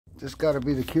This got to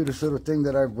be the cutest little thing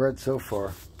that I've bred so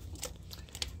far.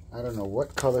 I don't know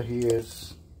what color he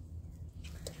is.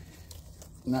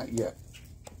 Not yet.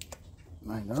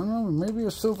 I don't know. Maybe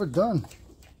a silver dun.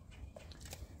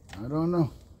 I don't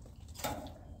know.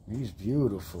 He's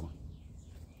beautiful.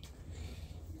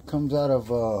 Comes out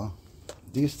of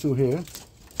these two here.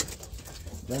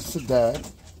 That's the dad.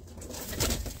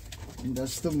 And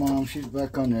that's the mom. She's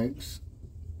back on eggs.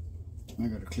 I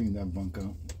gotta clean that bunk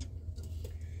out.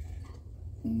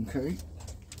 Okay.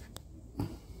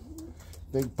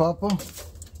 Big papa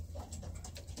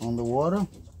on the water.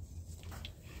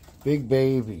 Big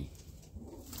baby.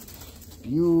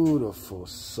 Beautiful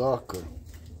sucker.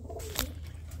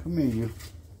 Come here, you.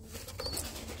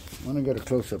 I want to get a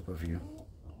close-up of you.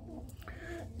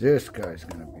 This guy's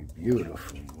gonna be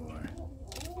beautiful,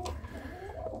 boy.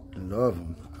 Love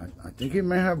him. I think he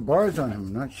may have bars on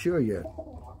him. Not sure yet.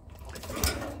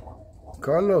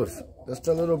 Carlos, that's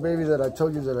the little baby that I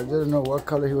told you that I didn't know what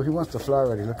color he was. He wants to fly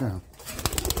already. Look at him.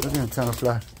 Look at him trying to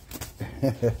fly.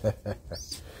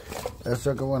 That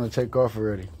sucker want to take off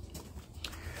already.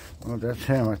 Well, that's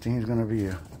him. I think he's going to be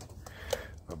a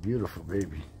beautiful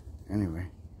baby. Anyway,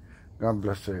 God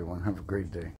bless everyone. Have a great day.